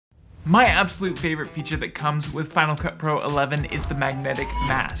My absolute favorite feature that comes with Final Cut Pro 11 is the magnetic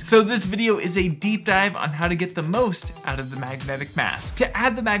mask. So this video is a deep dive on how to get the most out of the magnetic mask. To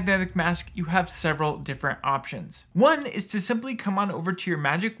add the magnetic mask, you have several different options. One is to simply come on over to your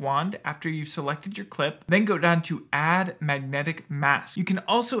magic wand after you've selected your clip, then go down to Add Magnetic Mask. You can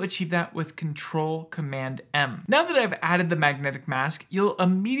also achieve that with Control-Command-M. Now that I've added the magnetic mask, you'll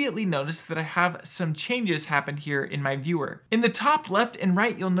immediately notice that I have some changes happen here in my viewer. In the top left and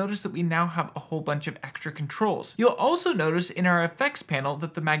right, you'll notice that we now have a whole bunch of extra controls. You'll also notice in our effects panel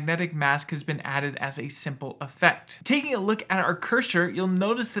that the magnetic mask has been added as a simple effect. Taking a look at our cursor, you'll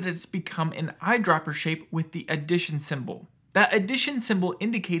notice that it's become an eyedropper shape with the addition symbol. That addition symbol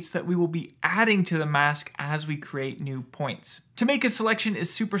indicates that we will be adding to the mask as we create new points. To make a selection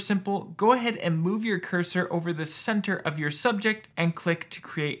is super simple. Go ahead and move your cursor over the center of your subject and click to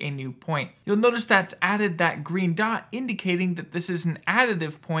create a new point. You'll notice that's added that green dot indicating that this is an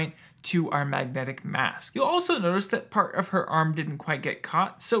additive point to our magnetic mask. You'll also notice that part of her arm didn't quite get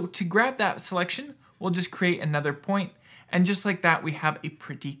caught. So to grab that selection, we'll just create another point. And just like that, we have a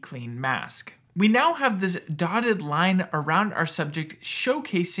pretty clean mask. We now have this dotted line around our subject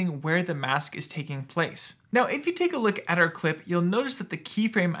showcasing where the mask is taking place. Now, if you take a look at our clip, you'll notice that the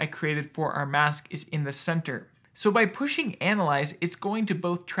keyframe I created for our mask is in the center. So by pushing Analyze, it's going to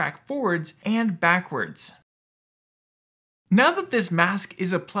both track forwards and backwards. Now that this mask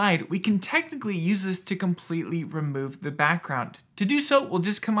is applied, we can technically use this to completely remove the background. To do so, we'll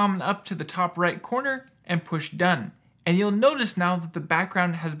just come on up to the top right corner and push Done. And you'll notice now that the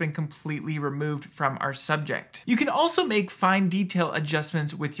background has been completely removed from our subject. You can also make fine detail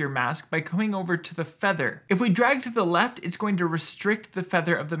adjustments with your mask by coming over to the feather. If we drag to the left, it's going to restrict the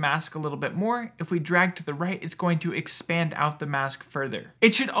feather of the mask a little bit more. If we drag to the right, it's going to expand out the mask further.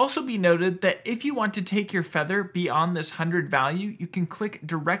 It should also be noted that if you want to take your feather beyond this 100 value, you can click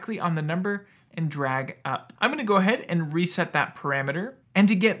directly on the number and drag up. I'm gonna go ahead and reset that parameter. And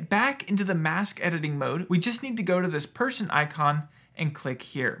to get back into the mask editing mode, we just need to go to this person icon and click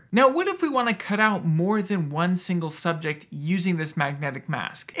here. Now, what if we want to cut out more than one single subject using this magnetic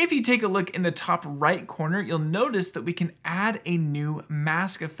mask? If you take a look in the top right corner, you'll notice that we can add a new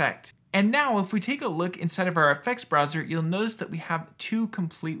mask effect. And now if we take a look inside of our effects browser, you'll notice that we have two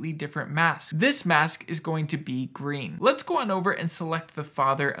completely different masks. This mask is going to be green. Let's go on over and select the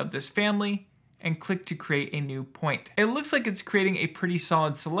father of this family and click to create a new point. It looks like it's creating a pretty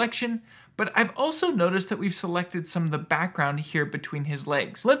solid selection, but I've also noticed that we've selected some of the background here between his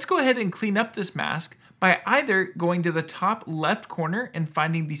legs. Let's go ahead and clean up this mask by either going to the top left corner and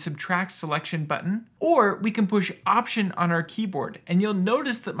finding the subtract selection button, or we can push Option on our keyboard, and you'll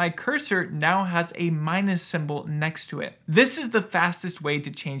notice that my cursor now has a minus symbol next to it. This is the fastest way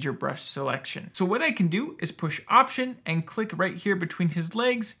to change your brush selection. So what I can do is push Option and click right here between his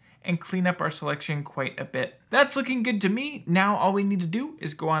legs and clean up our selection quite a bit. That's looking good to me. Now all we need to do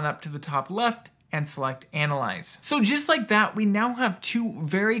is go on up to the top left and select Analyze. So just like that, we now have two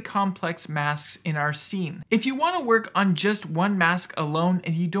very complex masks in our scene. If you want to work on just one mask alone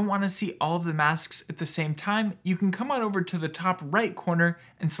and you don't want to see all of the masks at the same time, you can come on over to the top right corner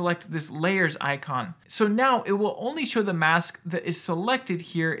and select this layers icon. So now it will only show the mask that is selected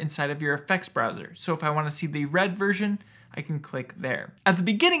here inside of your effects browser. So if I want to see the red version, I can click there. At the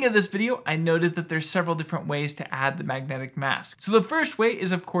beginning of this video, I noted that there's several different ways to add the magnetic mask. So the first way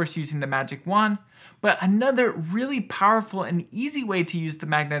is of course using the magic wand, but another really powerful and easy way to use the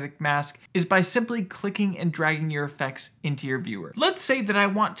magnetic mask is by simply clicking and dragging your effects into your viewer. Let's say that I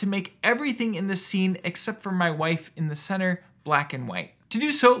want to make everything in the scene except for my wife in the center black and white. To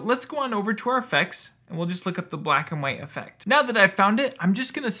do so, let's go on over to our effects and we'll just look up the black and white effect. Now that I've found it, I'm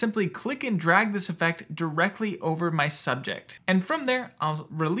just gonna simply click and drag this effect directly over my subject. And from there, I'll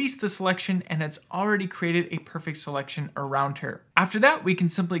release the selection and it's already created a perfect selection around her. After that, we can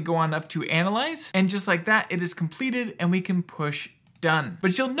simply go on up to Analyze, and just like that, it is completed and we can push Done.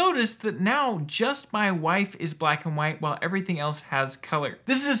 But you'll notice that now just my wife is black and white while everything else has color.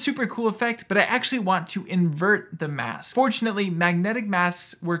 This is a super cool effect, but I actually want to invert the mask. Fortunately, magnetic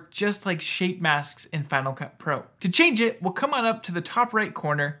masks work just like shape masks in Final Cut Pro. To change it, we'll come on up to the top right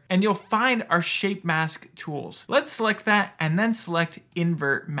corner and you'll find our shape mask tools. Let's select that and then select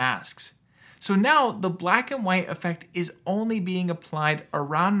invert masks. So now the black and white effect is only being applied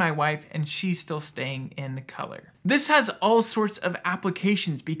around my wife and she's still staying in color. This has all sorts of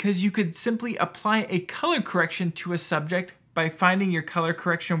applications because you could simply apply a color correction to a subject by finding your color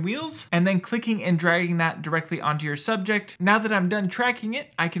correction wheels and then clicking and dragging that directly onto your subject. Now that I'm done tracking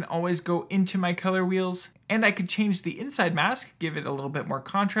it, I can always go into my color wheels and I could change the inside mask, give it a little bit more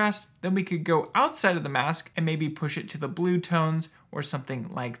contrast. Then we could go outside of the mask and maybe push it to the blue tones or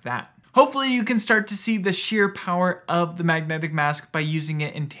something like that. Hopefully you can start to see the sheer power of the magnetic mask by using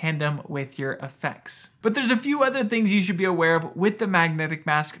it in tandem with your effects. But there's a few other things you should be aware of with the magnetic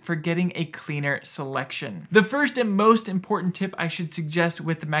mask for getting a cleaner selection. The first and most important tip I should suggest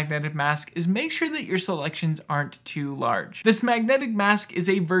with the magnetic mask is make sure that your selections aren't too large. This magnetic mask is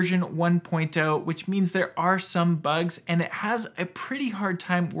a version 1.0, which means there are some bugs and it has a pretty hard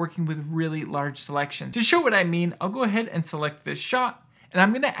time working with really large selections. To show what I mean, I'll go ahead and select this shot. And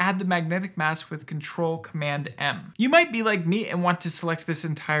I'm gonna add the magnetic mask with Control-Command-M. You might be like me and want to select this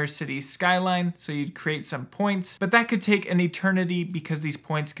entire city's skyline, so you'd create some points, but that could take an eternity because these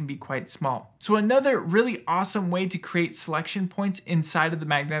points can be quite small. So another really awesome way to create selection points inside of the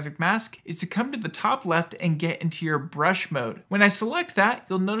magnetic mask is to come to the top left and get into your brush mode. When I select that,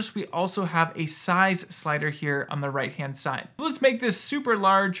 you'll notice we also have a size slider here on the right-hand side. So let's make this super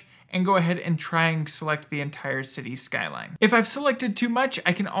large and go ahead and try and select the entire city skyline. If I've selected too much,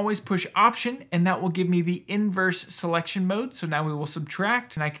 I can always push Option and that will give me the inverse selection mode. So now we will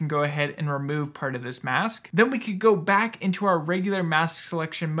subtract and I can go ahead and remove part of this mask. Then we could go back into our regular mask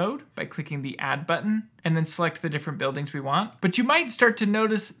selection mode by clicking the Add button and then select the different buildings we want. But you might start to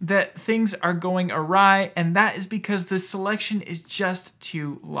notice that things are going awry, and that is because the selection is just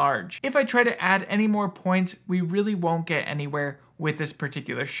too large. If I try to add any more points, we really won't get anywhere with this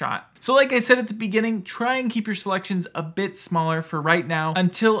particular shot. So like I said at the beginning, try and keep your selections a bit smaller for right now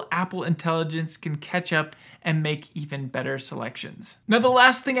until Apple Intelligence can catch up and make even better selections. Now the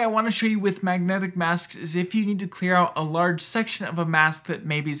last thing I want to show you with magnetic masks is if you need to clear out a large section of a mask that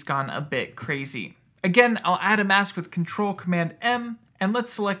maybe's gone a bit crazy. Again, I'll add a mask with Control-Command-M, and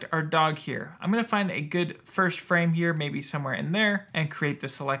let's select our dog here. I'm gonna find a good first frame here, maybe somewhere in there, and create the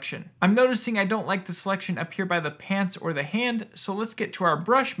selection. I'm noticing I don't like the selection up here by the pants or the hand, so let's get to our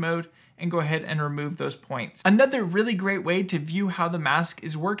brush mode and go ahead and remove those points. Another really great way to view how the mask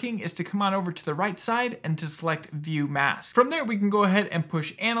is working is to come on over to the right side and to select View Mask. From there, we can go ahead and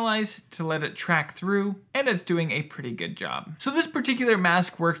push Analyze to let it track through, and it's doing a pretty good job. So this particular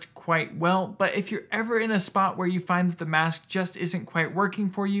mask worked quite well, but if you're ever in a spot where you find that the mask just isn't quite working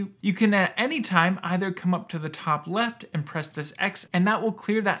for you, you can at any time either come up to the top left and press this X, and that will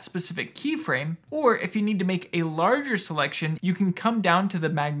clear that specific keyframe, or if you need to make a larger selection, you can come down to the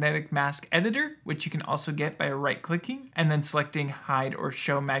magnetic mask editor, which you can also get by right-clicking and then selecting Hide or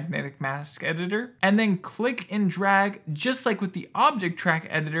Show Magnetic Mask Editor, and then click and drag just like with the Object Track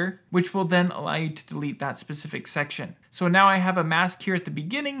Editor, which will then allow you to delete that specific section. So now I have a mask here at the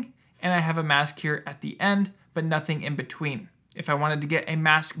beginning and I have a mask here at the end, but nothing in between. If I wanted to get a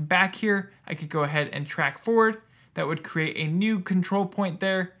mask back here, I could go ahead and track forward. That would create a new control point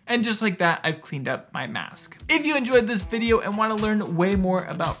there. And just like that, I've cleaned up my mask. If you enjoyed this video and want to learn way more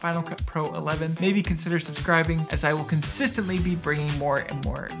about Final Cut Pro 11, maybe consider subscribing, as I will consistently be bringing more and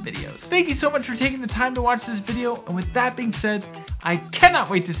more videos. Thank you so much for taking the time to watch this video. And with that being said, I cannot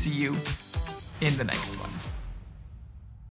wait to see you in the next one.